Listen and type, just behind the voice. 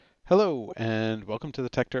Hello, and welcome to the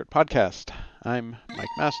Tech Dirt Podcast. I'm Mike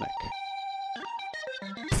Masnick.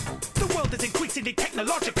 The world is increasingly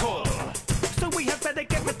technological, so we had better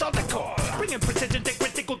get methodical. Bringing precision to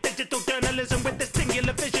critical digital journalism with the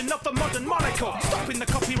singular vision of the modern monocle. Stopping the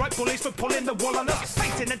copyright bullies from pulling the wool on us.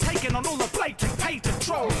 Facing and taking on all the blatant patent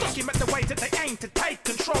trolls. Document the ways that they aim to take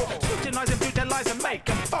control. Scrutinize and view their lies and make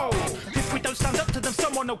them fold. If we don't stand up to them,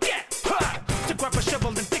 someone will get hurt. To grab a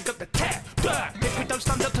shovel and dig up the tech dirt. If we don't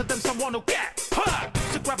stand up to them, someone will get hurt.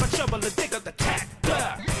 To grab a shovel and dig up the tech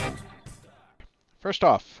dirt. First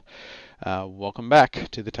off, welcome back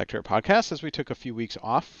to the Tech Dirt Podcast as we took a few weeks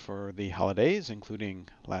off for the holidays, including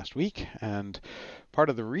last week. And part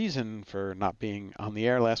of the reason for not being on the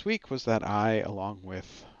air last week was that I, along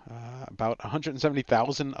with about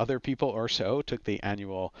 170,000 other people or so, took the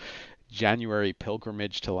annual January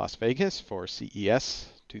pilgrimage to Las Vegas for CES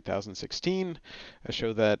 2016, a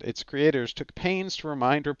show that its creators took pains to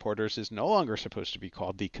remind reporters is no longer supposed to be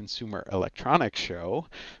called the Consumer Electronics Show,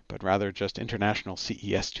 but rather just International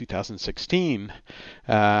CES 2016.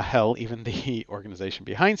 Hell, even the organization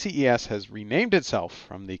behind CES has renamed itself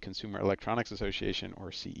from the Consumer Electronics Association,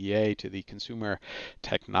 or CEA, to the Consumer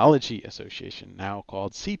Technology Association, now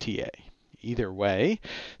called CTA. Either way,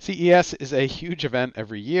 CES is a huge event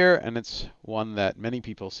every year, and it's one that many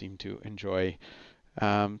people seem to enjoy,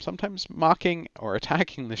 sometimes mocking or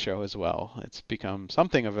attacking the show as well. It's become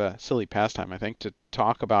something of a silly pastime, I think, to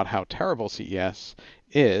talk about how terrible CES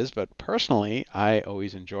is, but personally, I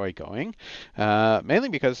always enjoy going, mainly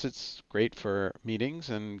because it's great for meetings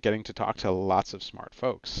and getting to talk to lots of smart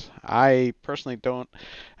folks. I personally don't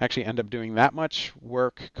actually end up doing that much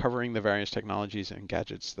work covering the various technologies and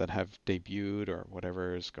gadgets that have debuted or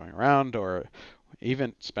whatever is going around, or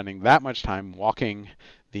even spending that much time walking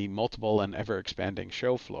the multiple and ever-expanding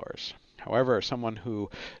show floors. However, someone who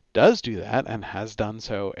does do that and has done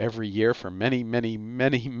so every year for many, many,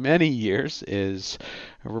 many, many years is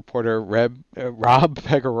reporter Rob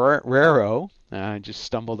Pegoraro. I just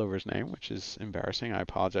stumbled over his name, which is embarrassing. I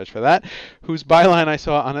apologize for that. Whose byline I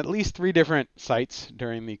saw on at least 3 different sites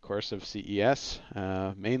during the course of CES,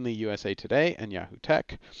 mainly USA Today and Yahoo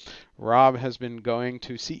Tech. Rob has been going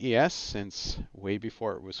to CES since way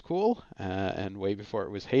before it was cool and way before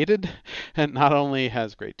it was hated, and not only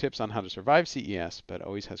has great tips on how to survive CES, but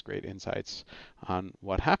always has great insights on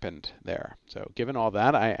what happened there. So given all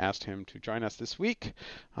that, I asked him to join us this week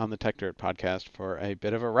on the Tech Dirt Podcast for a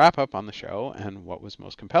bit of a wrap-up on the show and what was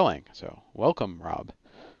most compelling. So welcome, Rob.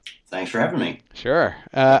 Thanks for having me. Sure.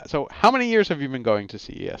 So how many years have you been going to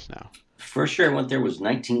CES now? First year I went there was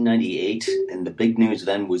 1998, and the big news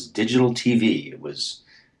then was digital TV. It was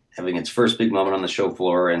having its first big moment on the show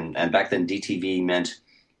floor, and back then DTV meant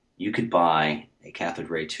you could buy a cathode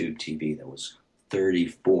ray tube TV that was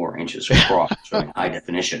 34 inches across, showing high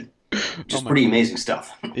definition. Just pretty amazing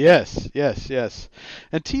stuff. Yes.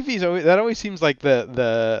 And TV's always seems like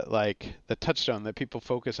the touchstone that people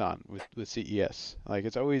focus on with CES. Like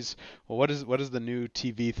it's always, well, what is the new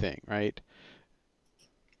TV thing, right?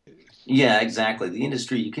 Yeah, exactly. The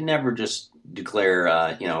industry, you can never just declare,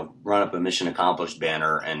 run up a mission accomplished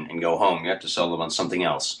banner and go home. You have to sell them on something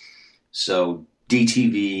else. So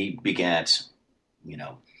DTV begat,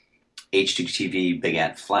 HDTV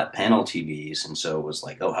begat flat panel TVs. And so it was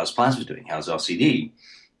like, oh, how's plasma doing? How's LCD?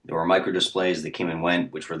 There were micro displays that came and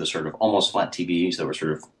went, which were the sort of almost flat TVs that were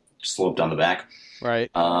sort of sloped on the back. Right.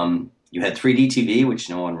 You had 3D TV, which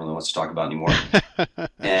no one really wants to talk about anymore.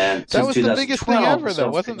 And that was the biggest thing ever, though,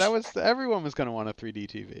 wasn't that? Everyone was going to want a 3D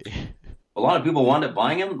TV. A lot of people wound up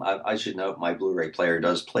buying them. I should note my Blu-ray player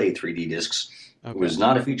does play 3D discs. Okay. It was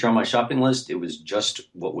not a feature on my shopping list. It was just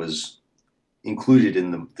what was included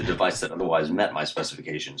in the device that otherwise met my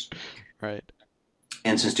specifications. Right.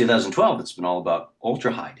 And since 2012, it's been all about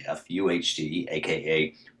ultra high def UHD,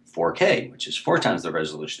 aka 4K, which is 4 times the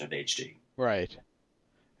resolution of HD. Right.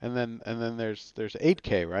 And then there's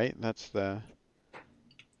 8K, right? That's the...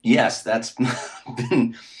 Yes, that's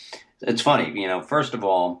been... It's funny, first of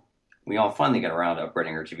all, we all finally got around to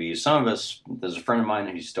upgrading our TVs. Some of us, there's a friend of mine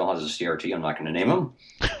who still has a CRT, I'm not going to name him,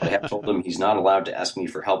 but I have told him he's not allowed to ask me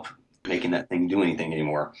for help making that thing do anything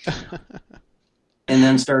anymore. And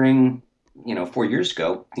then starting, 4 years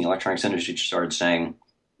ago, the electronics industry started saying,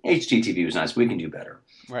 HDTV was nice, we can do better.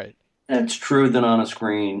 Right. And it's true that on a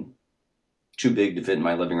screen too big to fit in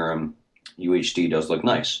my living room, UHD does look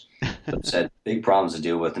nice. But it's had big problems to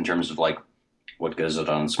deal with in terms of like what goes it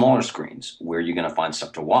on smaller screens? Where are you going to find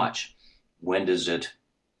stuff to watch? When does it,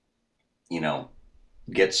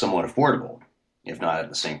 get somewhat affordable, if not at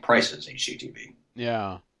the same price as HDTV?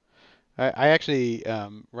 Yeah. I actually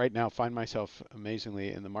right now find myself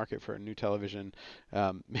amazingly in the market for a new television,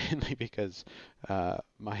 mainly because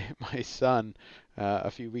my son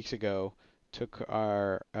a few weeks ago took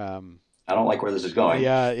our I don't like where this is going.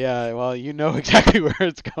 yeah. Well, you know exactly where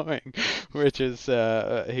it's going, which is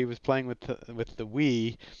he was playing with the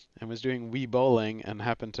Wii and was doing Wii bowling and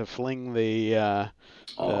happened to fling Oh the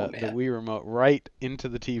man. Wii remote right into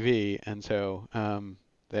the TV, and so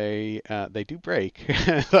they do break.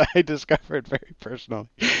 I discovered very personally.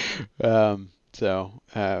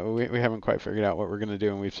 We haven't quite figured out what we're going to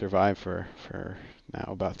do, and we've survived for now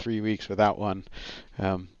about 3 weeks without one.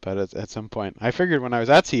 But at some point, I figured when I was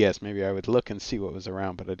at CES, maybe I would look and see what was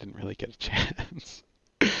around, but I didn't really get a chance.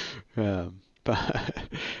 But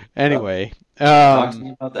anyway, Talk to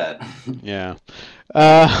me about that. yeah.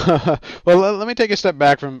 Well, let me take a step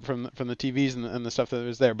back from the TVs and the stuff that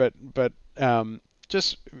was there, but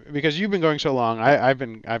just because you've been going so long,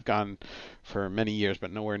 I've gone for many years,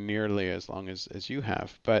 but nowhere nearly as long as you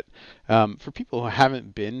have. But for people who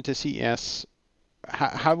haven't been to CES,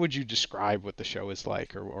 how would you describe what the show is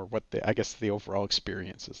like, or what I guess the overall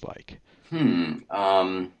experience is like?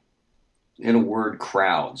 In a word,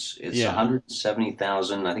 crowds. It's Yeah.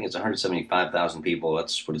 170,000. I think it's 175,000 people.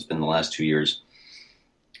 That's what it's been the last 2 years.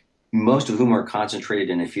 Most of whom are concentrated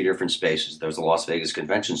in a few different spaces. There's the Las Vegas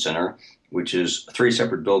Convention Center, which is three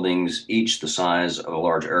separate buildings, each the size of a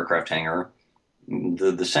large aircraft hangar.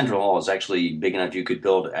 The central hall is actually big enough you could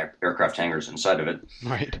build aircraft hangars inside of it.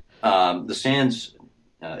 Right. The Sands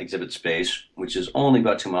exhibit space, which is only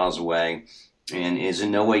about 2 miles away and is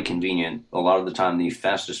in no way convenient. A lot of the time, the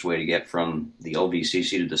fastest way to get from the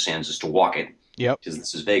LVCC to the Sands is to walk it. Yep. Because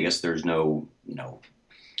this is Vegas. There's no,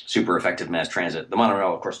 super effective mass transit. The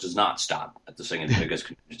monorail, of course, does not stop at the second biggest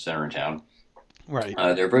convention center in town. Right.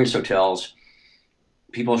 There are various hotels.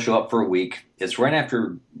 People show up for a week. It's right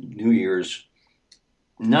after New Year's,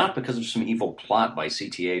 not because of some evil plot by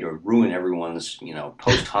CTA to ruin everyone's,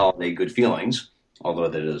 post-holiday good feelings, although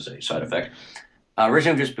that is a side effect.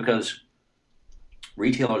 Originally just because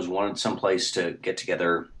retailers wanted some place to get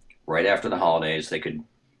together right after the holidays. They could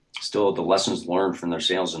still have the lessons learned from their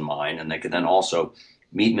sales in mind, and they could then also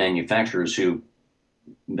meet manufacturers who,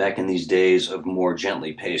 back in these days of more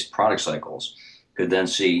gently paced product cycles, could then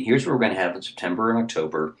see, here's what we're going to have in September and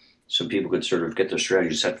October, so people could sort of get their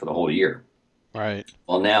strategy set for the whole year. Right.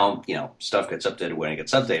 Well, now, stuff gets updated when it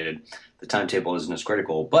gets updated. The timetable isn't as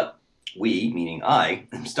critical, but we, meaning I,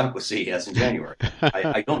 am stuck with CES in January.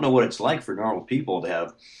 I don't know what it's like for normal people to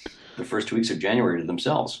have the first 2 weeks of January to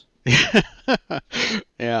themselves.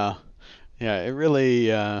 Yeah. Yeah, it really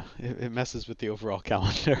it messes with the overall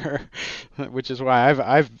calendar, which is why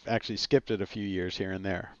I've actually skipped it a few years here and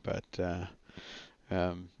there. But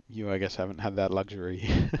you, I guess, haven't had that luxury.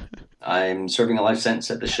 I'm serving a life sentence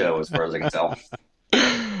at the show, as far as I can tell.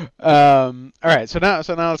 All right, so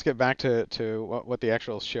now let's get back to what the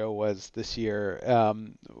actual show was this year.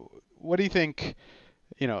 What do you think?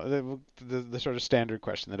 The sort of standard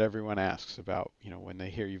question that everyone asks about, when they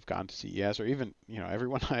hear you've gone to CES, or even,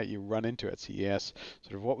 everyone that you run into at CES,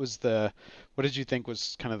 sort of what did you think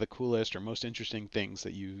was kind of the coolest or most interesting things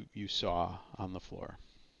that you saw on the floor?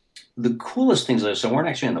 The coolest things I saw weren't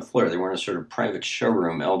actually on the floor. They were in a sort of private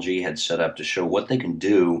showroom LG had set up to show what they can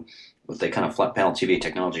do with a kind of flat panel TV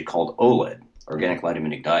technology called OLED, Organic Light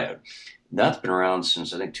Emitting Diode. That's been around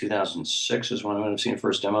since, I think, 2006 is when I might have seen it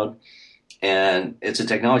first demoed. And it's a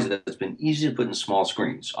technology that's been easy to put in small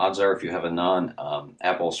screens. Odds are, if you have a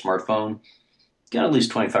non-Apple smartphone, you got at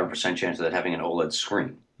least 25% chance of that having an OLED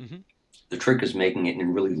screen. Mm-hmm. The trick is making it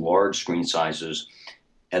in really large screen sizes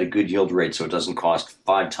at a good yield rate so it doesn't cost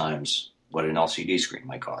 5 times what an LCD screen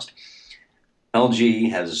might cost.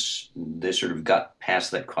 LG they sort of got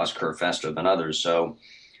past that cost curve faster than others, so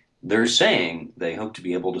they're saying they hope to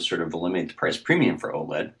be able to sort of eliminate the price premium for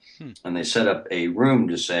OLED, and they set up a room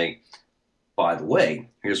to say, by the way,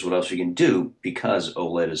 here's what else you can do because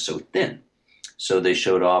OLED is so thin. So they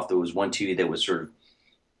showed off, there was one TV that was sort of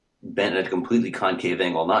bent at a completely concave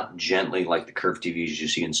angle, not gently like the curved TVs you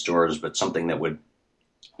see in stores, but something that would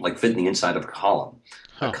fit in the inside of a column.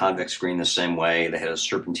 A convex screen the same way. They had a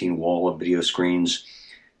serpentine wall of video screens.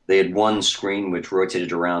 They had one screen which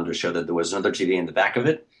rotated around to show that there was another TV in the back of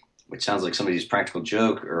it, which sounds like somebody's practical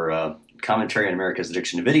joke or commentary on America's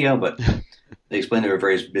addiction to video, but they explained there were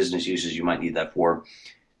various business uses you might need that for.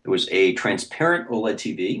 There was a transparent OLED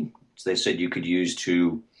TV, so they said you could use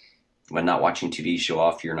to, when not watching TV, show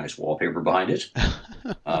off your nice wallpaper behind it.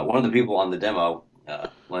 One of the people on the demo,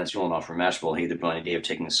 Lance Ulanoff from Mashable, he had the brilliant idea of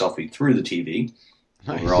taking a selfie through the TV.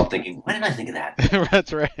 Nice. And we're all thinking, why didn't I think of that?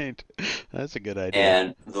 That's right. That's a good idea.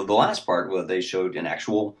 And the last part, they showed an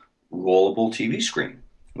actual rollable TV screen,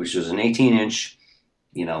 which was an 18-inch,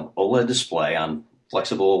 OLED display on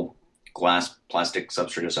flexible glass plastic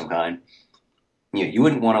substrate of some kind. You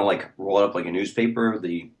wouldn't want to like roll it up like a newspaper.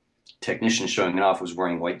 The technician showing it off was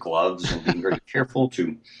wearing white gloves and being very careful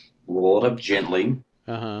to roll it up gently.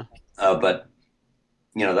 Uh-huh. But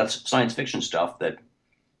that's science fiction stuff that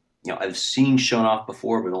I've seen shown off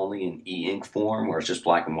before, but only in e-ink form, where it's just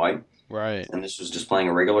black and white. Right. And this was displaying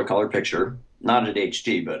a regular color picture, not at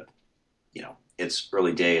HD, but it's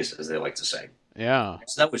early days, as they like to say. Yeah.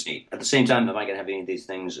 So that was neat. At the same time, am I going to have any of these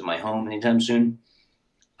things in my home anytime soon?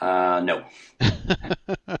 No.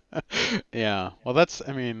 Yeah. Well, that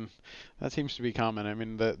seems to be common. I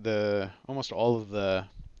mean, the almost all of the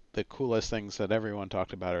coolest things that everyone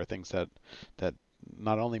talked about are things that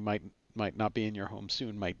not only might not be in your home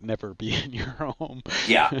soon, might never be in your home.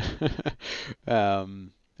 Yeah. I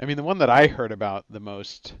mean, the one that I heard about the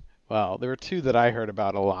most, well, there were two that I heard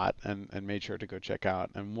about a lot and made sure to go check out.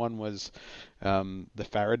 And one was the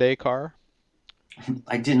Faraday car.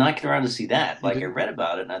 I did not get around to see that. Like, I didn't? read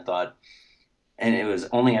about it, and I thought, and it was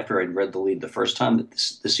only after I'd read the lead the first time that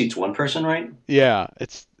the seat's one person, right? Yeah,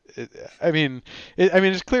 it's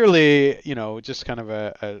clearly, just kind of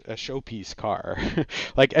a showpiece car.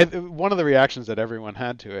 Like, one of the reactions that everyone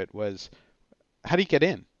had to it was, how do you get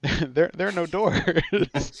in? There are no doors.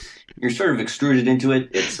 You're sort of extruded into it.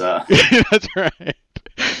 It's That's right.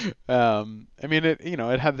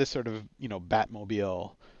 It had this sort of,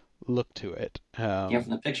 Batmobile look to it. from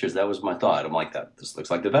the pictures, that was my thought. I'm like, this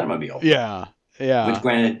looks like the Batmobile. Yeah, yeah. Which,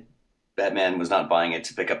 granted, Batman was not buying it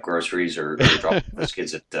to pick up groceries or drop his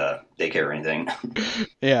kids at daycare or anything.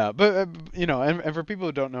 Yeah, but and for people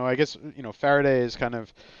who don't know, I guess Faraday is kind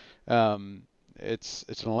of it's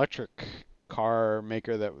an electric car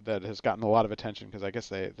maker that has gotten a lot of attention because I guess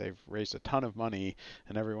they've raised a ton of money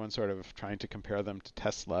and everyone's sort of trying to compare them to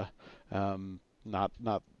Tesla.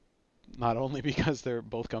 Not only because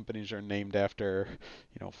both companies are named after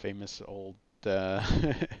famous old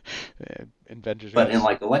inventors, But in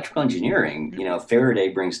like electrical engineering, Faraday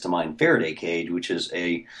brings to mind Faraday cage, which is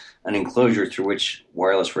an enclosure through which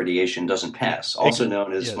wireless radiation doesn't pass. Also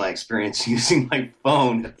known as Yes. my experience using my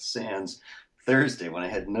phone at the Sands Thursday when I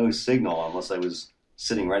had no signal unless I was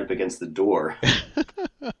sitting right up against the door.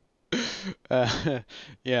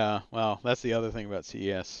 Yeah, well, that's the other thing about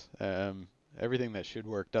CES. Everything that should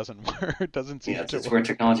work doesn't work, doesn't seem Yeah, to it's work. where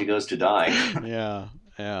technology goes to die. Yeah,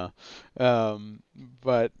 yeah.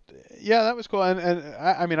 But yeah, that was cool.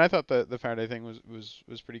 And I thought the Faraday thing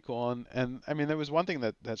was pretty cool. And I mean, there was one thing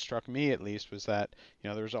that struck me at least was that,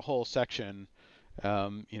 there was a whole section,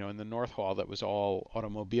 in the North Hall that was all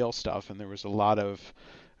automobile stuff, and there was a lot of,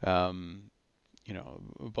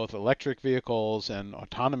 both electric vehicles and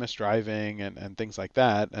autonomous driving and things like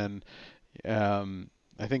that. And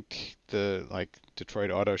I think the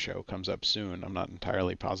Detroit Auto Show comes up soon. I'm not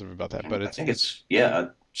entirely positive about that, but I think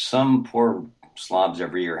some poor slobs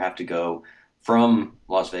every year have to go from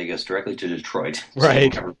Las Vegas directly to Detroit so they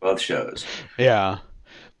right. can cover both shows. Yeah,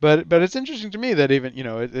 but it's interesting to me that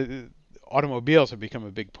even automobiles have become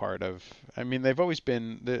a big part of. I mean, they've always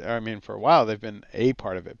been. For a while they've been a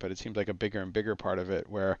part of it, but it seems like a bigger and bigger part of it,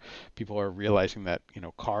 where people are realizing that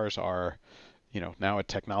cars are, now a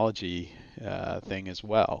technology thing as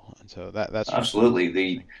well, and so that's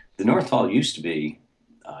Absolutely. The North Hall used to be,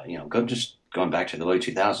 going back to the late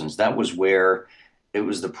 2000s, that was where it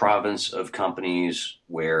was the province of companies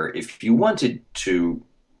where if you wanted to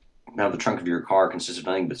have the trunk of your car consist of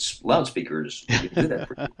nothing but loudspeakers, you could do that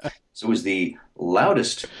for you. So it was the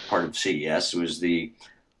loudest part of CES. It was the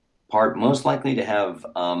part most likely to have,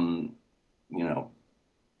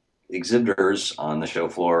 exhibitors on the show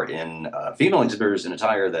floor in female exhibitors in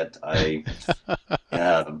attire that I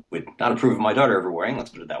would not approve of my daughter ever wearing. Let's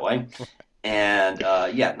put it that way. And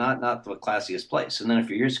not the classiest place. And then a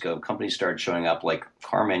few years ago, companies started showing up, like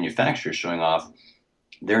car manufacturers showing off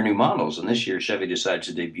their new models. And this year, Chevy decided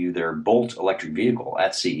to debut their Bolt electric vehicle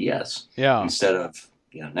at CES Yeah, instead of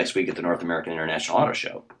next week at the North American International Auto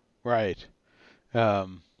Show. right. Yeah,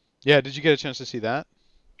 did you get a chance to see that?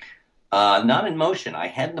 Not in motion. I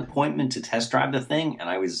had an appointment to test drive the thing, and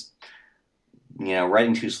I was,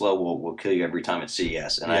 writing too slow will kill you every time at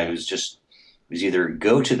CES. And I Yeah. was either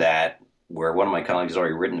go to that where one of my colleagues has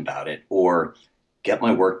already written about it, or get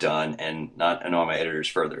my work done and not annoy my editors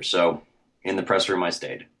further. So in the press room I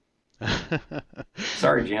stayed.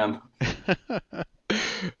 Sorry, Jim.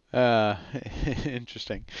 Uh,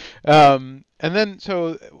 Interesting. And then,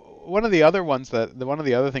 so one of the other one of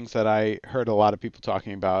the other things that I heard a lot of people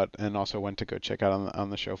talking about, and also went to go check out on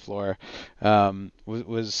the show floor,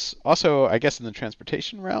 was also, I guess, in the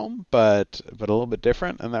transportation realm, but a little bit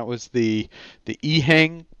different, and that was the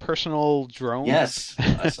EHang personal drone. Yes,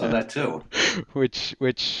 I saw that too. which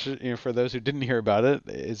for those who didn't hear about it,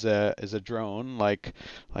 is a drone like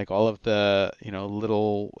all of the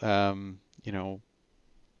little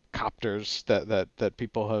copters that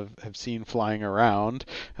people have seen flying around,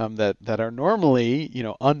 that are normally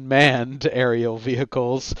unmanned aerial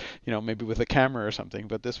vehicles, maybe with a camera or something,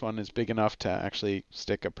 but this one is big enough to actually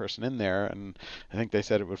stick a person in there, and I think they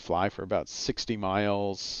said it would fly for about 60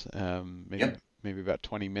 miles, maybe about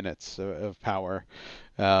 20 minutes of power.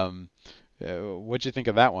 What'd you think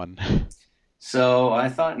of that one? So I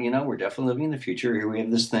thought, we're definitely living in the future. Here we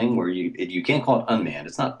have this thing where you can't call it unmanned.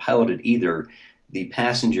 It's not piloted either. The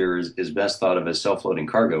passenger is best thought of as self-loading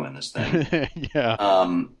cargo in this thing.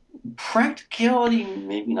 Yeah. Practicality,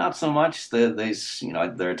 maybe not so much. They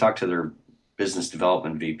talked to their business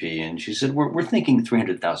development VP, and she said we're thinking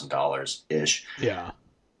 $300,000 ish. Yeah.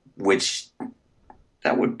 Which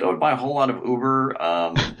that would buy a whole lot of Uber.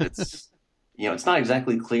 It's it's not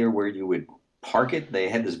exactly clear where you would park it. They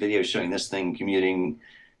had this video showing this thing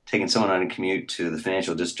taking someone on a commute to the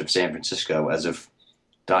financial district of San Francisco, as if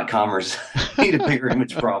 .comers need a bigger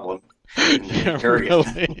image problem in the area.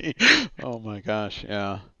 Really? Oh my gosh,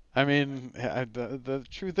 yeah. I mean, the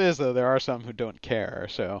truth is, though, there are some who don't care,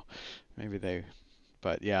 so maybe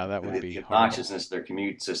but yeah, that would be the obnoxiousness of their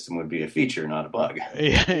commute system would be a feature, not a bug.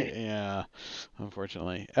 Yeah,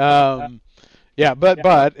 unfortunately. Yeah,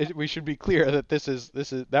 but we should be clear that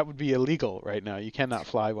that would be illegal right now. You cannot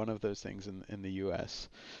fly one of those things in the U.S.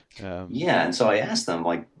 Yeah, and so I asked them,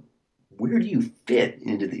 like, where do you fit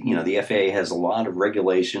into the FAA has a lot of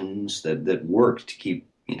regulations that work to keep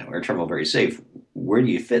air travel very safe. Where do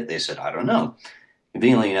you fit? They said, I don't know.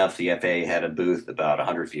 Conveniently enough, the FAA had a booth about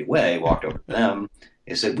 100 feet away. Walked over to them.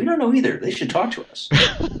 They said, we don't know either. They should talk to us.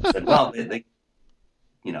 I said, well, they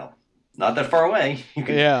not that far away. You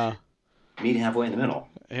can meet halfway in the middle.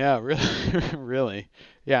 Yeah, really, really.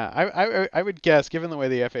 Yeah, I would guess, given the way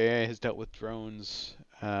the FAA has dealt with drones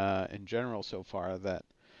in general so far, that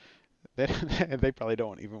they probably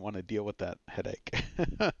don't even want to deal with that headache.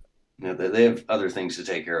 They have other things to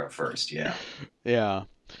take care of first. Yeah. Yeah.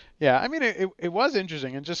 Yeah. I mean, it was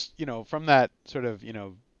interesting, and just from that sort of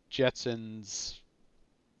Jetsons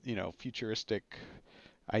futuristic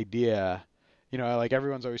idea. Like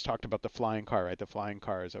everyone's always talked about the flying car, right? The flying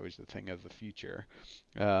car is always the thing of the future.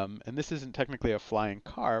 And this isn't technically a flying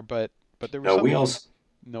car, but there was no wheels.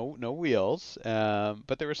 No wheels.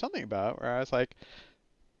 But there was something about it where I was like,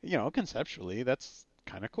 conceptually, that's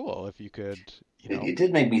kind of cool if you could, It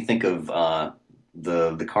did make me think of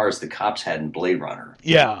the cars the cops had in Blade Runner.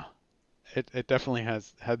 Yeah, it definitely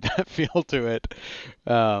had that feel to it.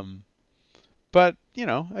 But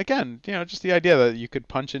again, just the idea that you could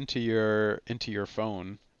punch into your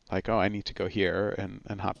phone, like, oh, I need to go here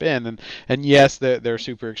and hop in, and yes, they're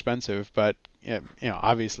super expensive, but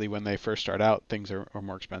obviously when they first start out, things are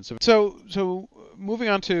more expensive. So moving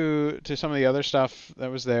on to some of the other stuff that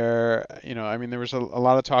was there, I mean, there was a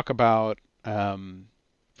lot of talk about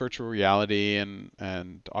virtual reality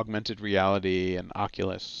and augmented reality, and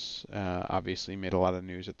Oculus obviously made a lot of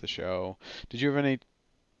news at the show. Did you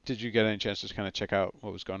get any chance to kind of check out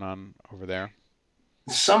what was going on over there?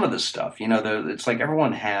 Some of the stuff, it's like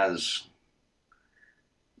everyone has.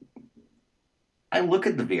 I look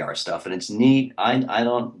at the VR stuff and it's neat. I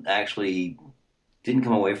don't actually didn't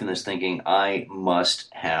come away from this thinking I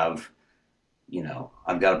must have,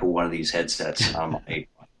 I've got to put one of these headsets on my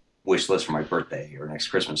wish list for my birthday or next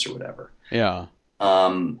Christmas or whatever. Yeah.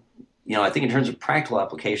 I think in terms of practical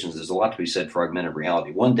applications, there's a lot to be said for augmented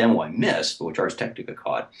reality. One demo I missed, but which Ars Technica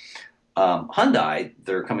caught, Hyundai,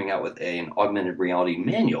 they're coming out with an augmented reality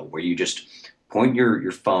manual where you just point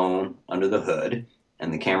your phone under the hood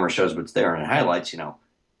and the camera shows what's there and it highlights,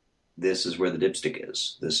 this is where the dipstick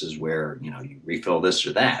is. This is where, you refill this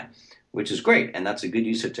or that, which is great. And that's a good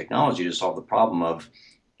use of technology to solve the problem of,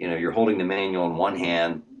 you're holding the manual in one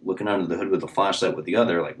hand, looking under the hood with a flashlight with the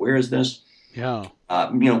other, like, where is this? Yeah.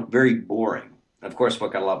 Very boring. Of course,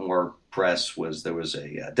 what got a lot more press was there was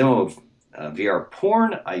a demo of VR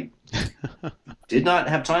porn. I did not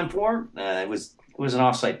have time for. It was an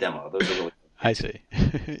offsite demo. Those are really. I see.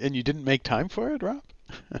 And you didn't make time for it, Rob?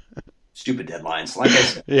 Stupid deadlines, like I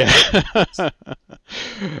said. Yeah.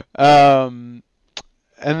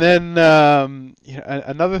 And then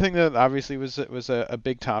another thing that obviously was a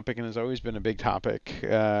big topic and has always been a big topic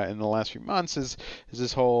in the last few months is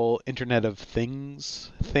this whole Internet of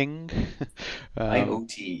Things thing. um,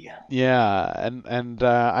 IoT. yeah, and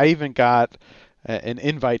I even got an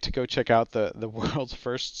invite to go check out the world's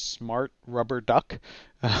first smart rubber duck,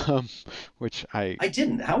 um, which I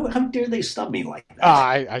didn't. How dare they stub me like that?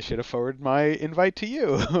 I should have forwarded my invite to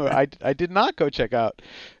you. I did not go check out.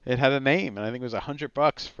 It had a name, and I think it was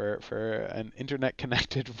 $100 for an internet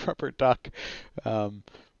connected rubber duck. Um,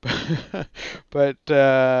 but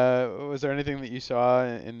was there anything that you saw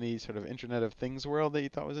in the sort of Internet of Things world that you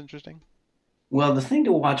thought was interesting? Well, the thing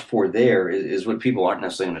to watch for there is what people aren't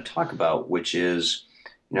necessarily going to talk about, which is,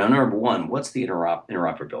 number one, what's the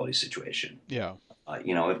interoperability situation? Yeah.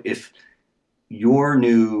 If your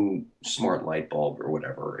new smart light bulb or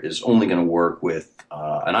whatever is only going to work with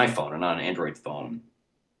an iPhone and not an Android phone,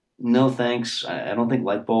 no thanks. I don't think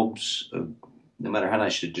light bulbs, no matter how I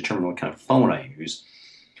should determine what kind of phone I use.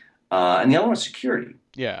 And the other one is security,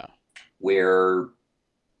 Yeah. where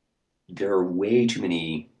there are way too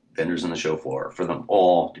many vendors on the show floor for them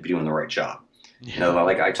all to be doing the right job. Yeah.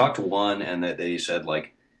 Like I talked to one and that they said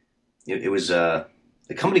like it was a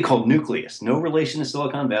company called Nucleus, no relation to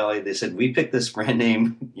Silicon Valley. They said we picked this brand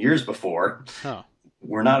name years before. Huh.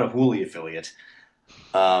 We're not a Hulu affiliate.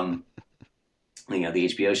 Um, the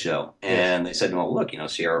HBO show, and they said, well, look,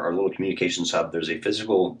 see our little communications hub. There's a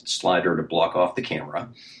physical slider to block off the camera.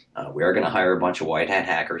 We are going to hire a bunch of white hat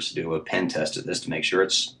hackers to do a pen test of this to make sure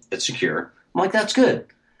it's secure. I'm like, that's good.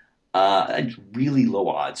 It's really low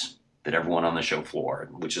odds that everyone on the show floor,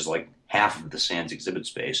 which is like half of the Sands exhibit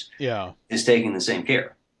space, Yeah. is taking the same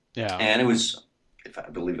care. Yeah. And it was, if I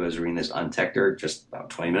believe I was reading this on Techter just about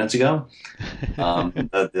 20 minutes ago,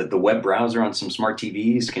 the web browser on some smart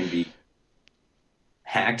TVs can be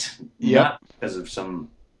hacked, Yep. not because of some,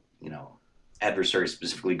 adversary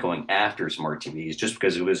specifically going after smart TVs, just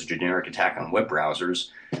because it was a generic attack on web browsers.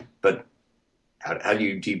 But how do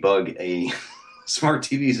you debug a smart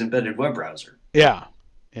TV's embedded web browser? Yeah.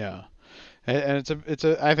 Yeah. And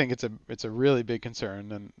I think it's a really big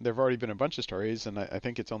concern, and there've already been a bunch of stories, and I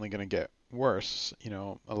think it's only going to get worse.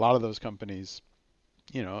 A lot of those companies,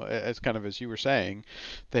 as kind of as you were saying,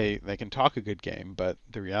 they can talk a good game, but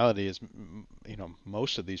the reality is,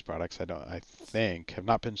 most of these products I think have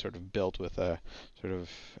not been sort of built with a sort of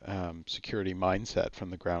security mindset from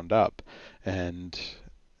the ground up, and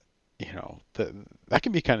that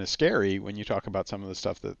can be kind of scary when you talk about some of the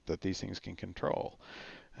stuff that these things can control.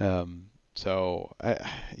 So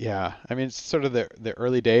yeah, I mean, it's sort of the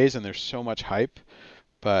early days, and there's so much hype,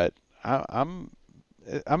 but I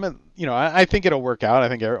think it'll work out. I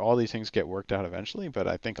think all these things get worked out eventually, but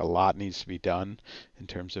I think a lot needs to be done in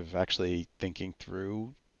terms of actually thinking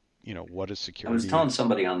through, what is I was security. telling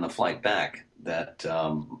somebody on the flight back that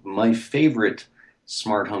my favorite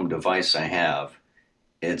smart home device I have,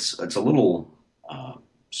 it's a little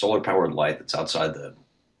solar powered light that's outside the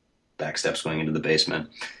back steps going into the basement.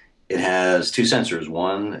 It has two sensors.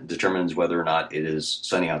 One determines whether or not it is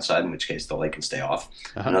sunny outside, in which case the light can stay off.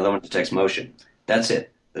 Uh-huh. Another one detects motion. That's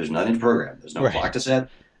it. There's nothing to program. There's no Right. clock to set.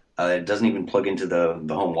 It doesn't even plug into the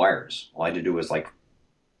home wires. All I had to do was like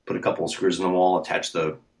put a couple of screws in the wall, attach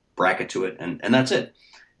the bracket to it, and that's it.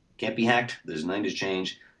 Can't be hacked. There's nothing to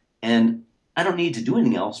change. And I don't need to do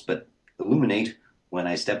anything else but illuminate when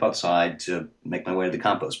I step outside to make my way to the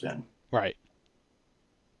compost bin. Right.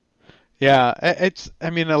 Yeah,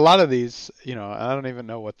 I mean, a lot of these, I don't even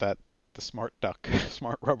know what the smart duck,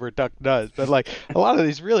 smart rubber duck does, but like a lot of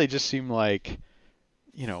these really just seem like,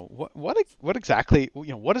 what exactly,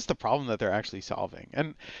 what is the problem that they're actually solving?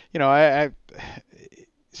 And, I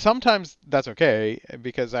sometimes that's okay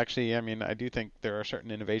because actually, I mean, I do think there are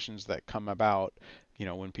certain innovations that come about,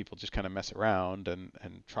 when people just kind of mess around and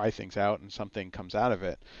try things out and something comes out of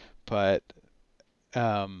it. But,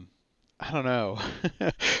 I don't know.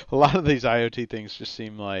 A lot of these IoT things just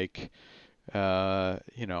seem like,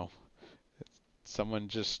 someone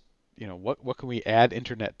just, what can we add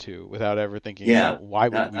internet to without ever thinking Yeah, about why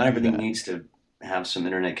would not we do everything that? needs to have some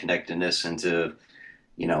internet connectedness and to,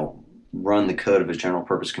 run the code of a general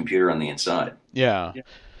purpose computer on the inside. Yeah.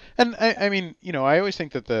 And I mean, I always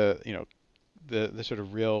think that the sort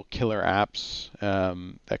of real killer apps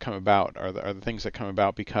that come about are the things that come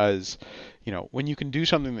about because, when you can do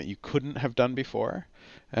something that you couldn't have done before.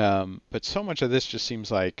 But so much of this just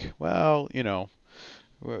seems like, well, they're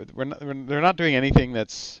not doing anything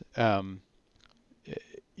that's, I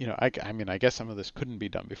mean, I guess some of this couldn't be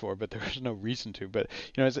done before, but there's no reason to. But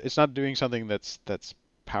it's not doing something that's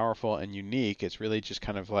powerful and unique. It's really just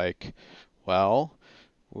kind of like, well,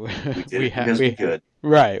 We did we it have because we could.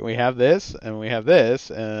 right, we have this and we have this,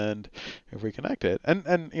 and if we connect it,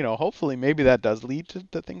 and hopefully maybe that does lead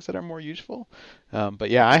to things that are more useful. But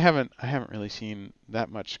yeah, I haven't really seen that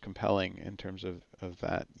much compelling in terms of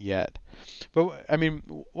that yet. But I mean,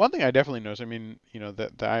 one thing I definitely noticed, I mean,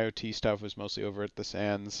 the IoT stuff was mostly over at the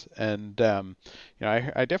Sands, and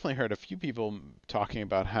I definitely heard a few people talking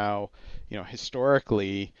about how,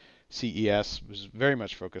 historically CES was very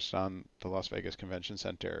much focused on the Las Vegas Convention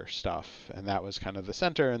Center stuff, and that was kind of the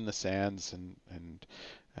center, and the Sands and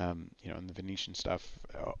the Venetian stuff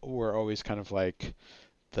were always kind of like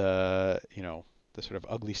the sort of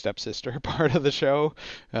ugly stepsister part of the show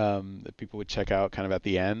that people would check out kind of at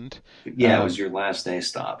the end. Yeah, it was your last day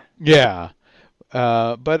stop. Yeah,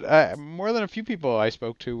 but more than a few people I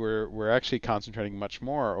spoke to were actually concentrating much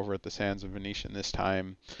more over at the Sands of Venetian this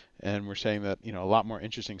time, and were saying that a lot more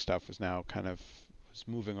interesting stuff was now kind of was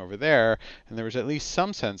moving over there, and there was at least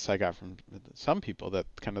some sense I got from some people that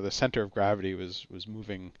kind of the center of gravity was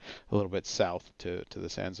moving a little bit south to the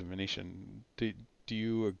Sands of Venetian. Do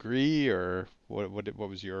you agree, or what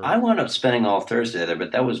was your? I wound up spending all Thursday there,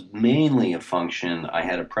 but that was mainly a function. I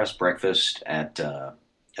had a press breakfast at the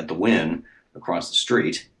Wynn across the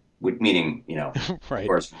street, meaning, of Right,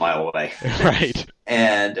 course, a mile away. right,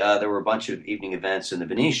 And there were a bunch of evening events in the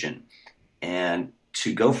Venetian. And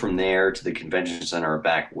to go from there to the convention center or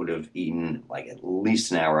back would have eaten like at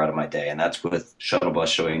least an hour out of my day. And that's with shuttle bus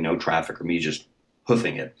showing no traffic or me just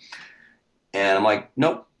hoofing it. And I'm like,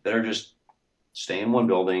 nope, better just stay in one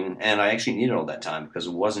building. And I actually needed all that time because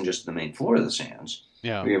it wasn't just the main floor of the Sands.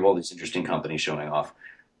 yeah, We have all these interesting companies showing off.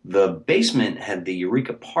 The basement had the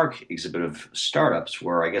Eureka Park exhibit of startups,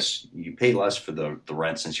 where I guess you pay less for the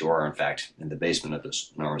rent since you are, in fact, in the basement of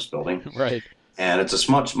this enormous building. right. And it's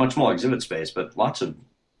a much, much smaller exhibit space, but lots of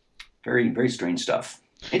very, very strange stuff.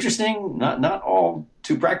 Interesting, not all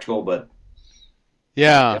too practical, but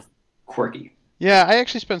Yeah. quirky. Yeah, I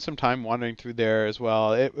actually spent some time wandering through there as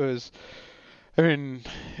well. It was, I mean,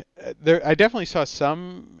 I definitely saw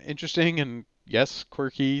some interesting and yes,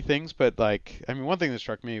 quirky things, but like, I mean, one thing that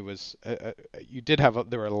struck me was there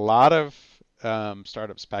were a lot of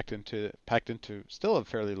startups packed into still a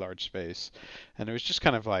fairly large space, and it was just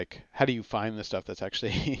kind of like, how do you find the stuff that's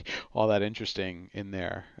actually all that interesting in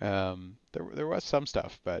there? There was some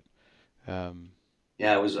stuff, but um,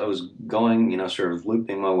 Yeah, I was going, sort of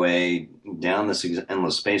looping my way down this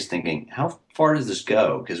endless space, thinking, how far does this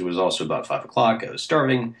go? Because it was also about 5 o'clock. I was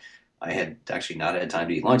starving. I had actually not had time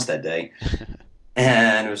to eat lunch that day,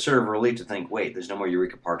 and it was sort of a relief to think, wait, there's no more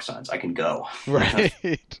Eureka Park signs. I can go. right.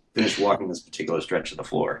 Finish walking this particular stretch of the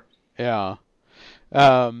floor. Yeah.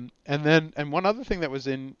 And one other thing that was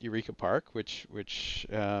in Eureka Park, which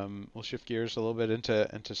will shift gears a little bit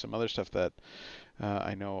into some other stuff that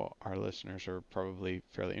I know our listeners are probably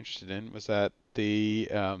fairly interested in, was that the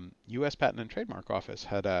U.S. Patent and Trademark Office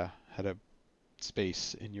had a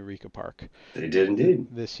space in Eureka Park They did indeed.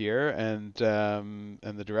 this year, and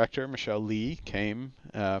the director Michelle Lee came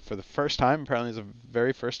for the first time. Apparently, it's the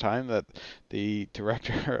very first time that the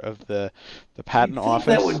director of the patent I think office.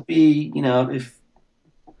 that would be, if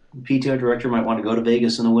PTO director might want to go to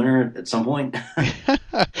Vegas in the winter at some point.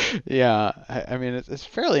 Yeah, I mean it's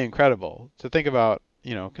fairly incredible to think about,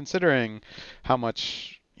 considering how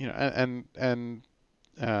much, and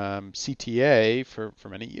CTA for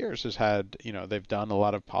many years has had, they've done a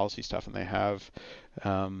lot of policy stuff, and they have,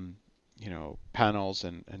 panels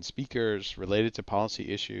and speakers related to policy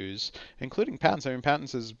issues, including patents. I mean,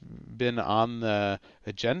 patents has been on the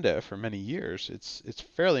agenda for many years. It's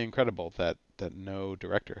fairly incredible that no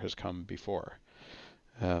director has come before.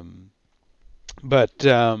 Um, but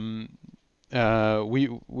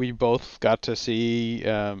we both got to see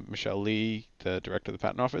Michelle Lee, the director of the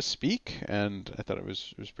Patent Office, speak, and I thought it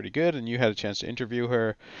was pretty good. And you had a chance to interview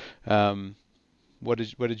her. What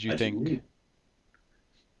did you think?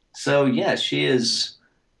 So yeah, she is.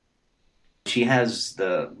 She has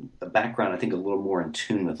the background, I think, a little more in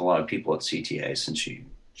tune with a lot of people at CTA, since she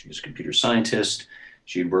was a computer scientist.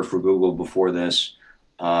 She had worked for Google before this.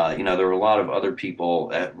 There were a lot of other people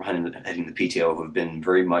heading the PTO who have been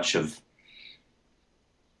very much of,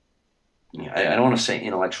 I don't want to say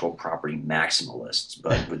intellectual property maximalists,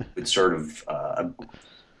 but would sort of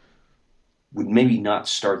would maybe not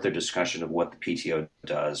start their discussion of what the PTO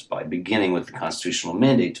does by beginning with the constitutional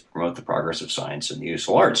mandate to promote the progress of science and the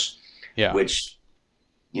useful arts. Yeah. Which,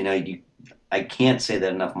 I can't say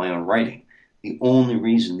that enough in my own writing. The only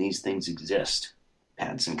reason these things exist,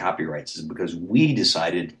 patents and copyrights, is because we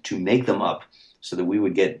decided to make them up so that we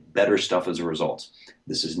would get better stuff as a result.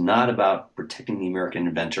 This is not about protecting the American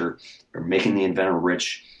inventor or making the inventor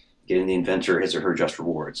rich. getting the inventor his or her just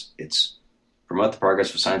rewards. It's promote the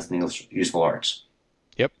progress of science and the useful arts.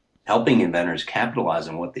 Yep. Helping inventors capitalize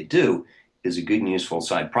on what they do is a good and useful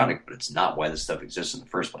side product, but it's not why this stuff exists in the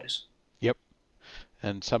first place. Yep.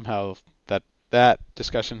 And somehow that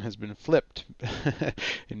discussion has been flipped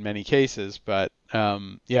in many cases, but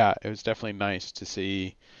yeah, it was definitely nice to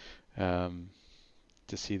see that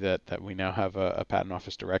we now have a patent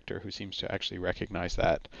office director who seems to actually recognize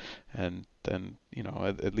that, and then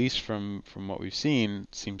at least from what we've seen,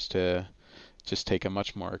 seems to just take a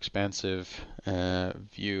much more expansive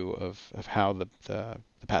view of how the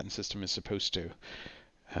patent system is supposed to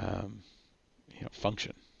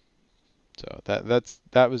function. So that's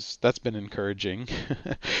been encouraging.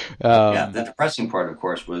 Yeah, the depressing part, of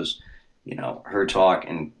course, was her talk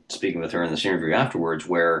and speaking with her in this interview afterwards,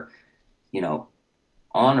 where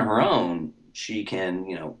on her own she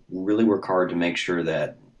can really work hard to make sure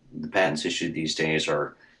that the patents issued these days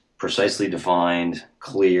are precisely defined,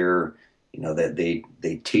 clear. That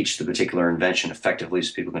they teach the particular invention effectively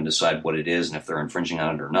so people can decide what it is and if they're infringing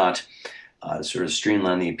on it or not. To sort of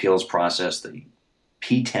streamline the appeals process, the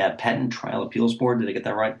PTAB, Patent Trial Appeals Board, did I get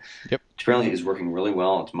that right? Yep. Apparently is working really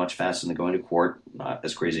well. It's much faster than going to court, not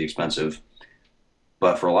as crazy expensive.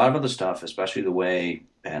 But for a lot of other stuff, especially the way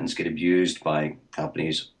patents get abused by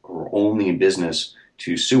companies who are only in business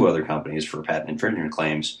to sue other companies for patent infringement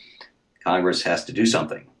claims, Congress has to do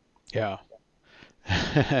something. Yeah.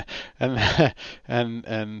 and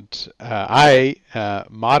I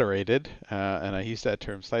moderated, and I use that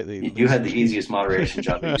term slightly. You had the easiest moderation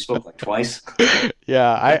job. You spoke like twice.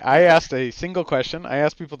 Yeah, I asked a single question. I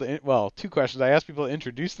asked people two questions. I asked people to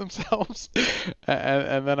introduce themselves,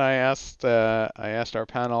 and then I asked our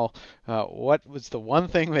panel what was the one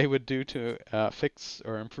thing they would do to fix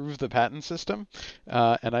or improve the patent system,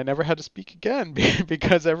 and I never had to speak again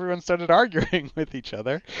because everyone started arguing with each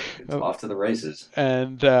other. It's off to the races.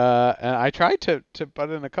 And I tried to butt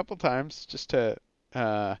in a couple times just to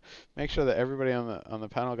make sure that everybody on the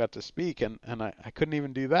panel got to speak, and I couldn't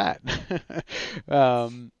even do that.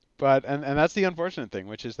 But that's the unfortunate thing,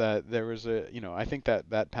 which is that there was I think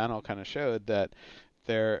that panel kind of showed that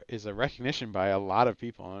there is a recognition by a lot of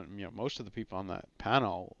people, and most of the people on that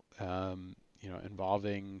panel,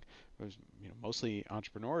 involving was mostly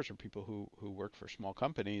entrepreneurs or people who work for small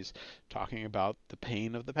companies, talking about the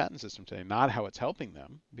pain of the patent system today, not how it's helping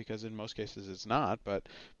them, because in most cases it's not, but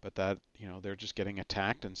that they're just getting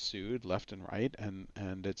attacked and sued left and right,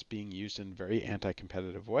 and it's being used in very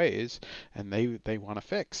anti-competitive ways, and they want to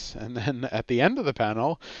fix. And then at the end of the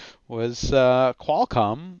panel was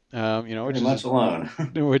Qualcomm,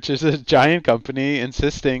 which is a giant company,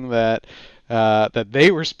 insisting that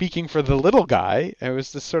they were speaking for the little guy. It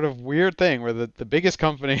was this sort of weird thing where the biggest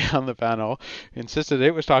company on the panel insisted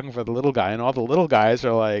it was talking for the little guy, and all the little guys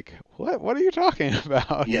are like, "What are you talking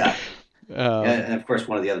about?" Yeah. And of course,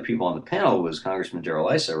 one of the other people on the panel was Congressman Darrell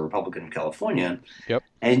Issa, a Republican in California. Yep.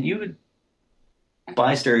 And you would,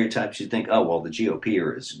 by stereotypes, you'd think, oh, well, the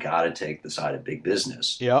GOP has got to take the side of big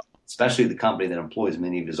business. Yep. Especially the company that employs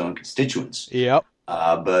many of his own constituents. Yep.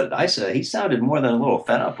 But Issa, he sounded more than a little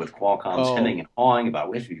fed up with Qualcomm's hemming and hawing about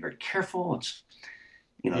we have to be very careful. It's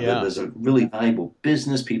there's a really valuable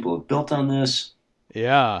business. People have built on this.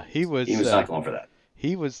 Yeah, he was not going for that.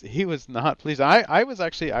 He was not pleased. I was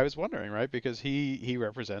wondering, right, because he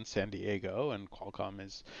represents San Diego, and Qualcomm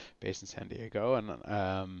is based in San Diego,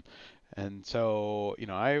 and so,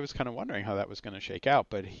 I was kind of wondering how that was going to shake out,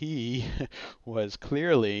 but he was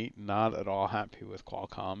clearly not at all happy with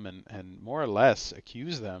Qualcomm, and more or less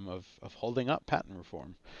accused them of holding up patent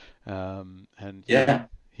reform. And yeah.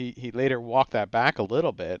 He later walked that back a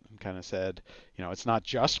little bit and kind of said, it's not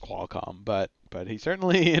just Qualcomm, but he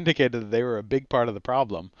certainly indicated that they were a big part of the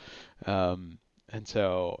problem. And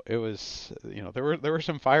so it was, there were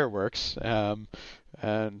some fireworks, and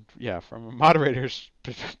yeah, from a moderator's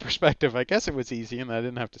perspective, I guess it was easy, and I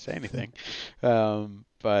didn't have to say anything.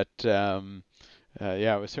 But yeah,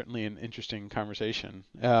 it was certainly an interesting conversation.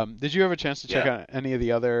 Did you have a chance to check out any of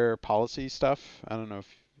the other policy stuff? I don't know if.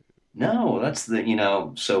 No, that's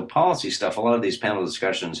so policy stuff. A lot of these panel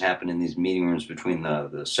discussions happen in these meeting rooms between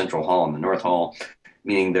the Central Hall and the North Hall,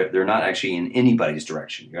 meaning they're not actually in anybody's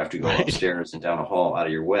direction. You have to go upstairs and down a hall out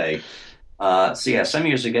of your way. So yeah, some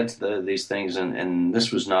years to get to these things, and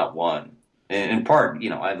this was not one. In part,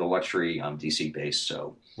 I have the luxury, I'm DC based,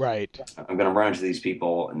 so right. I'm going to run into these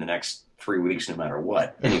people in the next 3 weeks, no matter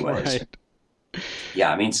what. Anyways, right.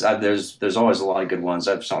 Yeah, I mean, there's always a lot of good ones.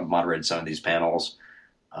 I've moderated some of these panels.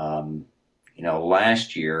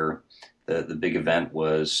 Last year, the big event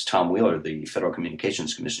was Tom Wheeler, the Federal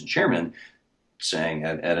Communications Commission chairman, saying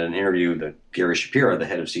at an interview that Gary Shapiro, the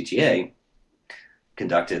head of CTA,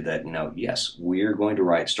 conducted that, yes, we're going to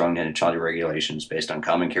write strong net neutrality regulations based on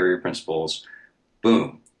common carrier principles,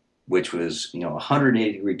 boom, which was, a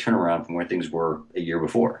 180-degree turnaround from where things were a year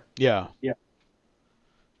before. Yeah. Yeah.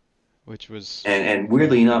 Which was... And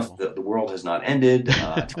weirdly enough, the world has not ended.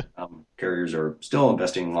 Carriers are still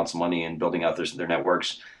investing lots of money in building out their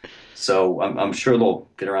networks. So I'm sure they'll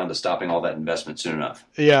get around to stopping all that investment soon enough.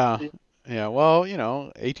 Yeah. Yeah, well,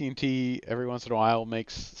 AT&T every once in a while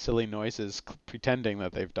makes silly noises pretending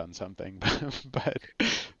that they've done something, but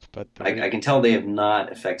I can tell they have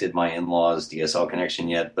not affected my in-laws' DSL connection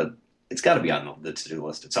yet, but it's got to be on the to-do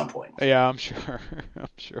list at some point. Yeah, I'm sure. I'm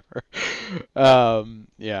sure.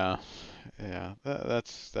 Yeah,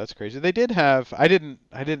 that's crazy. They did have. I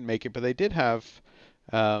didn't make it, but they did have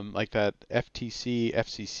like that FTC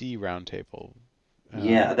FCC roundtable.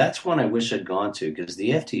 Yeah, that's one I wish I'd gone to, because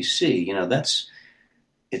the FTC,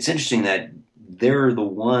 it's interesting that they're the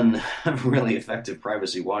one really effective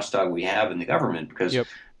privacy watchdog we have in the government, because Yep.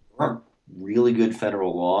 there aren't really good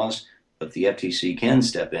federal laws, but the FTC can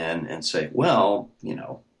step in and say, well,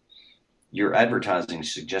 your advertising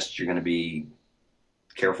suggests you're going to be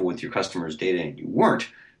careful with your customers' data, and you weren't,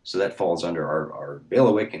 so that falls under our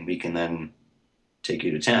bailiwick, and we can then take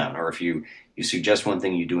you to town. Or if you suggest one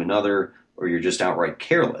thing, you do another, or you're just outright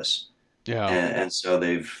careless. Yeah. And so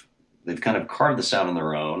they've kind of carved this out on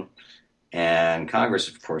their own, and Congress,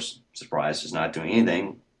 of course, surprised, is not doing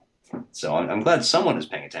anything. So I'm glad someone is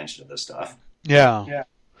paying attention to this stuff. Yeah.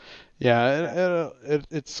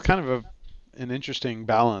 It's kind of an interesting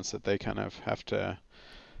balance that they kind of have to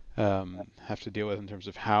deal with in terms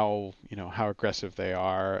of how aggressive they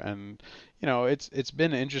are, and it's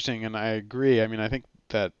been interesting, and I agree. I mean, I think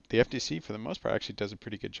that the FTC for the most part actually does a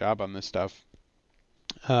pretty good job on this stuff,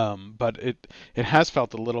 but it has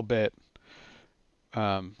felt a little bit.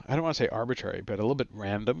 I don't want to say arbitrary, but a little bit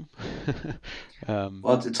random.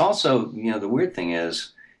 Well, it's also, the weird thing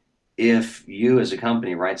is, if you as a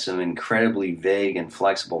company write some incredibly vague and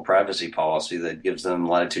flexible privacy policy that gives them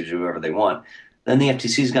latitude to do whatever they want, then the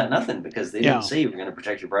FTC's got nothing, because they didn't say you were going to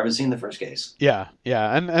protect your privacy in the first case. Yeah,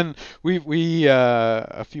 and we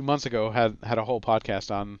a few months ago had a whole podcast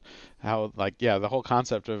on how, the whole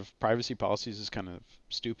concept of privacy policies is kind of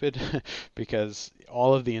stupid because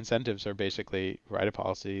all of the incentives are basically write a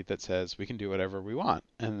policy that says we can do whatever we want,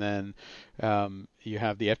 and then you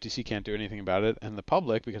have the FTC can't do anything about it, and the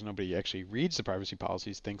public, because nobody actually reads the privacy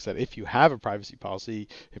policies, thinks that if you have a privacy policy,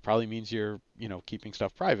 it probably means you're keeping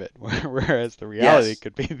stuff private, whereas the reality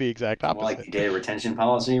could be the exact opposite. Like the data retention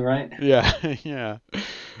policy, right? Yeah.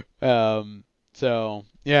 So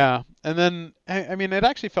yeah, and then I mean, it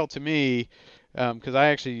actually felt to me, because I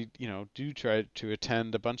actually do try to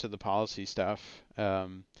attend a bunch of the policy stuff.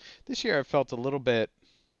 This year I felt a little bit,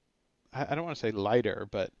 I don't want to say lighter,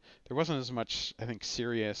 but there wasn't as much, I think,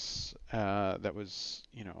 serious that was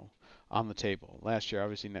on the table. Last year,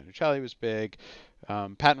 obviously, net neutrality was big.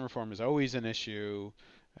 Patent reform is always an issue.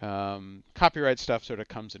 Copyright stuff sort of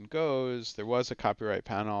comes and goes. There was a copyright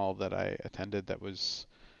panel that I attended that was,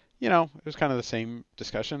 it was kind of the same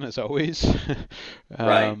discussion as always.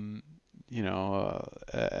 Right.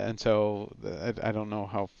 And so I don't know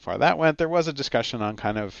how far that went. There was a discussion on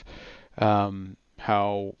kind of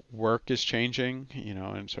how work is changing,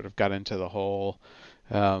 and sort of got into the whole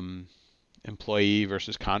employee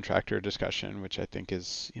versus contractor discussion, which I think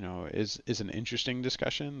is an interesting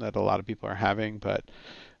discussion that a lot of people are having, but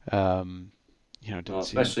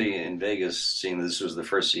especially in Vegas, seeing this was the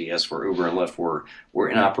first CES where Uber and Lyft were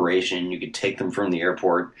in operation. You could take them from the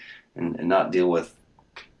airport and not deal with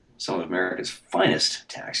some of America's finest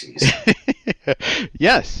taxis.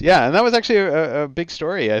 Yes, yeah, and that was actually a big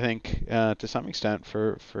story, I think, to some extent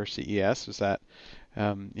for CES, was that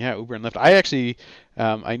Uber and Lyft. I actually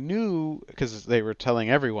I knew, because they were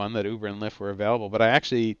telling everyone that Uber and Lyft were available, but I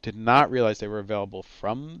actually did not realize they were available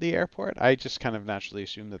from the airport. I just kind of naturally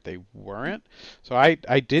assumed that they weren't. So I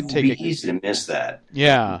did take it. It would be easy to miss that.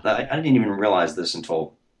 Yeah. I didn't even realize this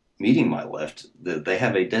until meeting my Lyft. They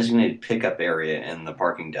have a designated pickup area in the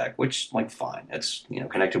parking deck, which, fine. It's,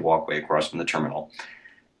 connected walkway across from the terminal.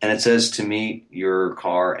 And it says to meet your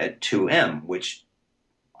car at 2M, which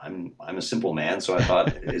I'm a simple man, so I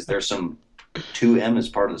thought, is there some 2M as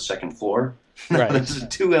part of the second floor? Right. There's a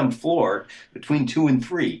 2M floor between 2 and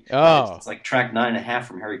 3. Oh. It's like track 9.5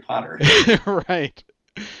 from Harry Potter. Right.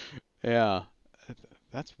 Yeah.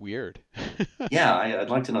 That's weird. Yeah, I'd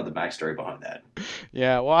like to know the backstory behind that.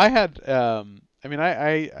 Yeah, well, I had,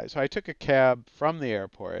 so I took a cab from the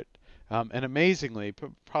airport And amazingly,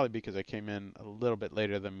 probably because I came in a little bit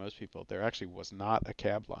later than most people, there actually was not a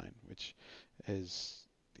cab line, which is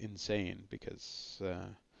insane because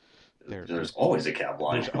There's always a cab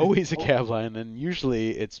line. there's always a cab line, and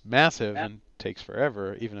usually it's massive and takes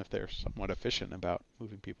forever, even if they're somewhat efficient about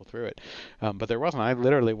moving people through it. But there wasn't. I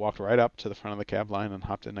literally walked right up to the front of the cab line and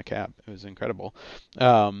hopped in a cab. It was incredible.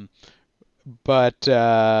 Um, but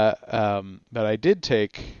I did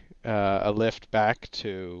take a lift back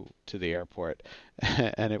to the airport,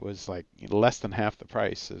 and it was like less than half the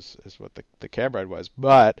price is what the cab ride was.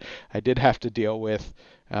 But I did have to deal with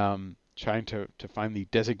trying to find the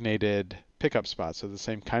designated pickup spot, so the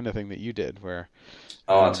same kind of thing that you did, where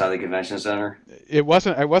Oh, outside the convention center. it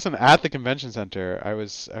wasn't I wasn't at the convention center. I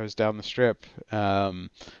was down the strip, and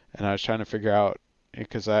I was trying to figure out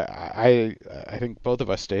because I think both of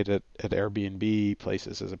us stayed at Airbnb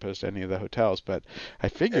places as opposed to any of the hotels, but I I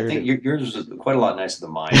think figured yours is quite a lot nicer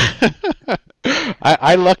than mine.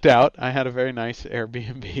 I lucked out. I had a very nice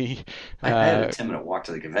Airbnb. I had a 10-minute walk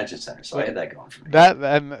to the convention center, so I had that going for me.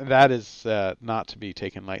 That is not to be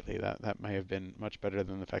taken lightly. That may have been much better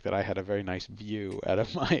than the fact that I had a very nice view out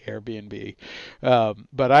of my Airbnb.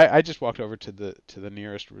 But I just walked over to the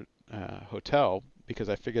nearest hotel because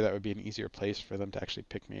I figured that would be an easier place for them to actually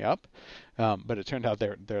pick me up. But it turned out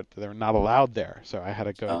they're not allowed there, so I had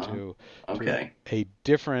to go to Okay. a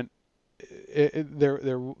different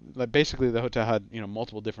there like basically the hotel had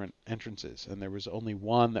multiple different entrances, and there was only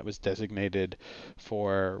one that was designated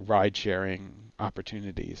for ride sharing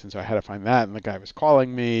opportunities, and so I had to find that, and the guy was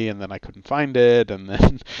calling me, and then I couldn't find it, and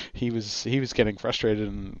then he was getting frustrated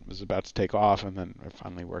and was about to take off, and then it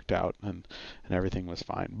finally worked out, and everything was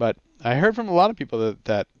fine. But I heard from a lot of people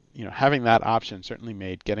that having that option certainly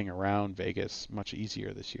made getting around Vegas much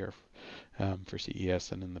easier this year for CES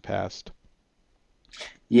than in the past.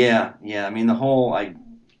 Yeah, yeah. I mean,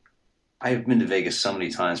 I've been to Vegas so many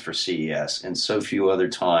times for CES, and so few other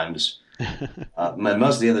times.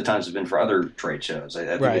 Most of the other times have been for other trade shows. I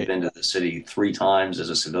think I've Right, been to the city 3 times as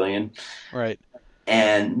a civilian, right.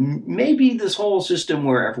 and maybe this whole system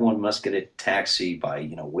where everyone must get a taxi by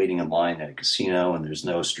waiting in line at a casino and there's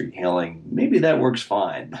no street hailing. Maybe that works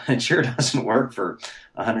fine, but it sure doesn't work for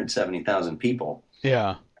 170,000 people.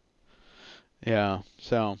 Yeah, yeah.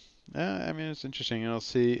 So, I mean, it's interesting.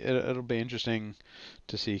 It'll be interesting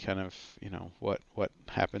to see kind of, what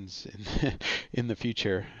happens in in the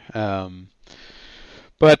future.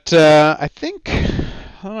 But I think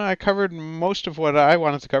I don't know, I covered most of what I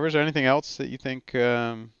wanted to cover. Is there anything else that you think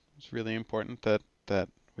is really important that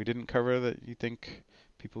we didn't cover that you think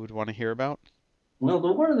people would want to hear about? Well,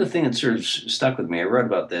 the one other thing that sort of stuck with me, I wrote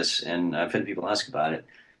about this, and I've had people ask about it.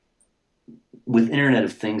 With Internet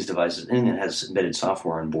of Things devices, anything that has embedded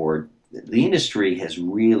software on board, the industry has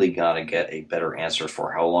really got to get a better answer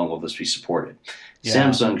for how long will this be supported. Yeah.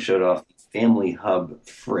 Samsung showed off the Family Hub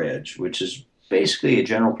Fridge, which is basically a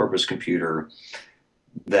general purpose computer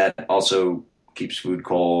that also keeps food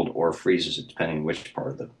cold or freezes it, depending on which part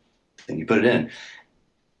of the thing you put it in.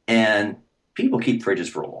 And people keep fridges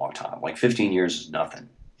for a long time. Like 15 years is nothing.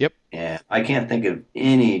 Yep. And I can't think of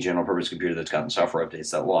any general purpose computer that's gotten software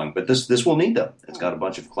updates that long. But this will need them. It's got a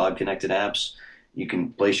bunch of cloud connected apps. You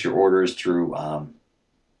can place your orders through,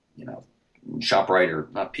 you know, ShopRite or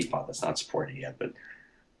not Peapod. That's not supported yet,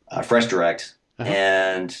 but Fresh Direct, Uh-huh.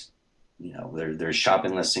 and there's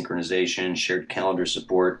shopping list synchronization, shared calendar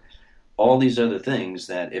support, all these other things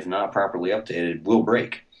that, if not properly updated, will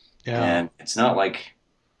break. Yeah. And it's not like,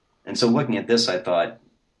 and so looking at this, I thought,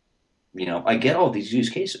 I get all these use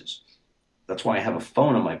cases. That's why I have a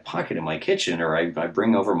phone in my pocket in my kitchen, or I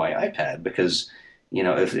bring over my iPad, because,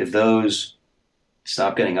 if those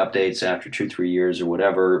stop getting updates after 2, 3 years or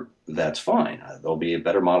whatever, that's fine. There'll be a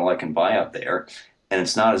better model I can buy out there. And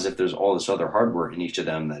it's not as if there's all this other hardware in each of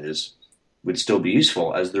them that would still be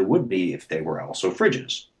useful, as there would be if they were also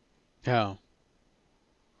fridges. Yeah.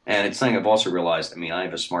 And it's something I've also realized. I mean, I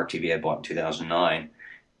have a smart TV I bought in 2009.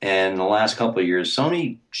 And in the last couple of years,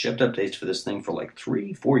 Sony shipped updates for this thing for like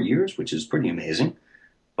 3, 4 years, which is pretty amazing.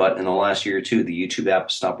 But in the last year or two, the YouTube app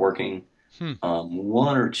stopped working. Hmm.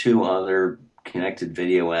 One or two other connected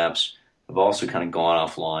video apps have also kind of gone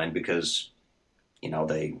offline because,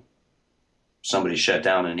 somebody shut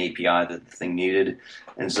down an API that the thing needed.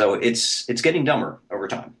 And so it's getting dumber over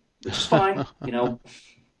time, which is fine.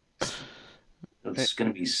 It's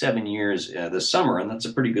going to be 7 years this summer, and that's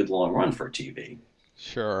a pretty good long run for a TV.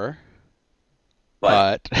 Sure.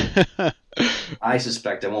 But But I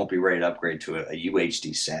suspect I won't be ready to upgrade to a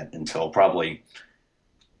UHD set until probably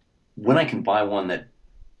when I can buy one that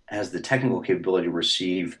has the technical capability to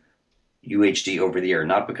receive UHD over the air,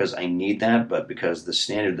 not because I need that, but because the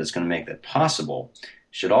standard that's going to make that possible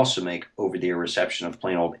should also make over the air reception of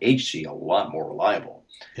plain old HD a lot more reliable,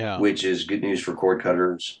 Yeah. which is good news for cord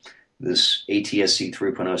cutters. This ATSC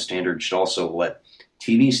 3.0 standard should also let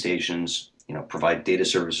TV stations, provide data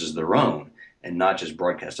services of their own and not just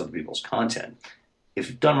broadcast other people's content.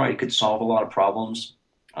 If done right, it could solve a lot of problems,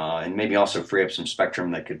 and maybe also free up some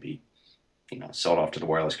spectrum that could be, sold off to the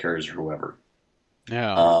wireless carriers or whoever.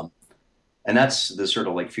 Yeah. And that's the sort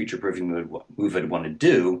of like future-proofing move I'd want to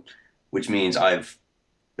do, which means I've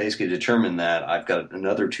basically determined that I've got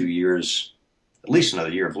another 2 years, at least another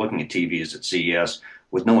year of looking at TVs at CES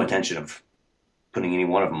with no intention of putting any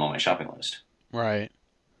one of them on my shopping list. Right.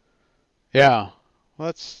 Yeah. Well,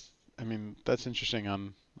 that's interesting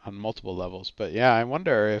on multiple levels. But yeah, I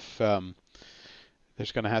wonder if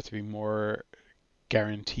there's going to have to be more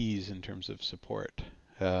guarantees in terms of support.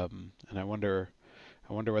 And I wonder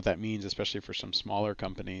what that means, especially for some smaller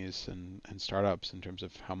companies and startups, in terms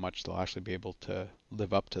of how much they'll actually be able to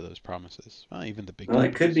live up to those promises. Well, even the big Well,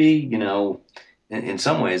 it companies. could be, in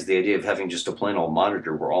some ways, the idea of having just a plain old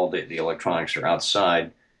monitor where all the electronics are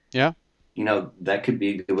outside, Yeah. that could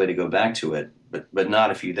be a good way to go back to it. But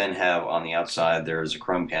not if you then have on the outside there's a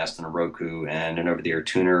Chromecast and a Roku and an over-the-air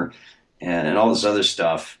tuner and all this other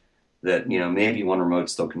stuff that, maybe one remote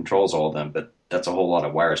still controls all of them, but that's a whole lot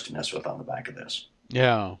of wires to mess with on the back of this.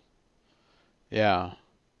 Yeah. Yeah.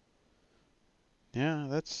 Yeah,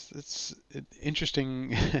 it's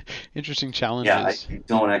interesting interesting Yeah, challenges. I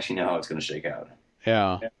don't actually know how it's going to shake out.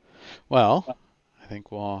 Yeah. Well, I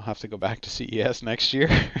think we'll have to go back to CES next year.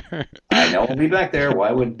 I know we'll be back there.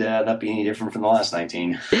 Why would that be any different from the last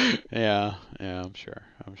 19? Yeah, I'm sure.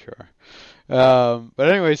 But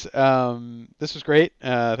anyways, this was great.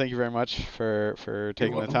 Thank you very much for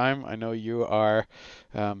taking the welcome. time. I know you are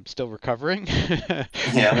still recovering.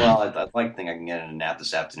 Yeah, well, I'd like to think I can get in a nap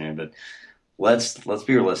this afternoon, but let's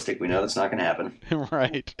be realistic. We know that's not going to happen.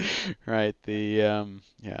 Right. The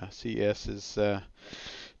CES is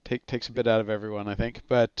takes a bit out of everyone, I think.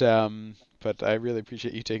 But I really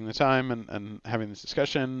appreciate you taking the time and having this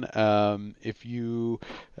discussion. If you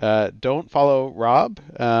don't follow Rob,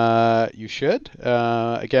 you should.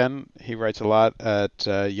 Again, he writes a lot at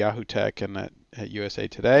Yahoo Tech and at USA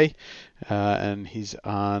Today, and he's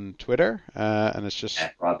on Twitter, and it's just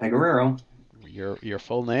At Rob Pecoraro. your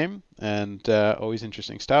full name, and always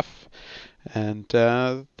interesting stuff. And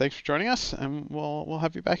thanks for joining us, and we'll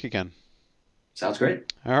have you back again. Sounds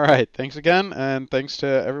great. All right. Thanks again, and thanks to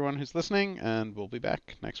everyone who's listening. And we'll be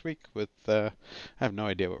back next week with. I have no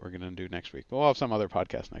idea what we're going to do next week, but we'll have some other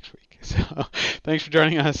podcast next week. So thanks for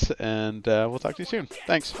joining us, and we'll talk to you soon.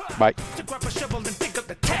 Thanks. Bye. To grab a shovel and dig up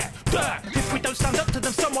the tap. If we don't stand up to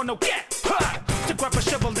them, someone will get hurt. To grab a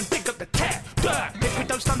shovel and dig up the tap. If we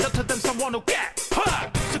don't stand up to them, someone will get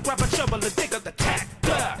hurt. To grab a shovel and dig up the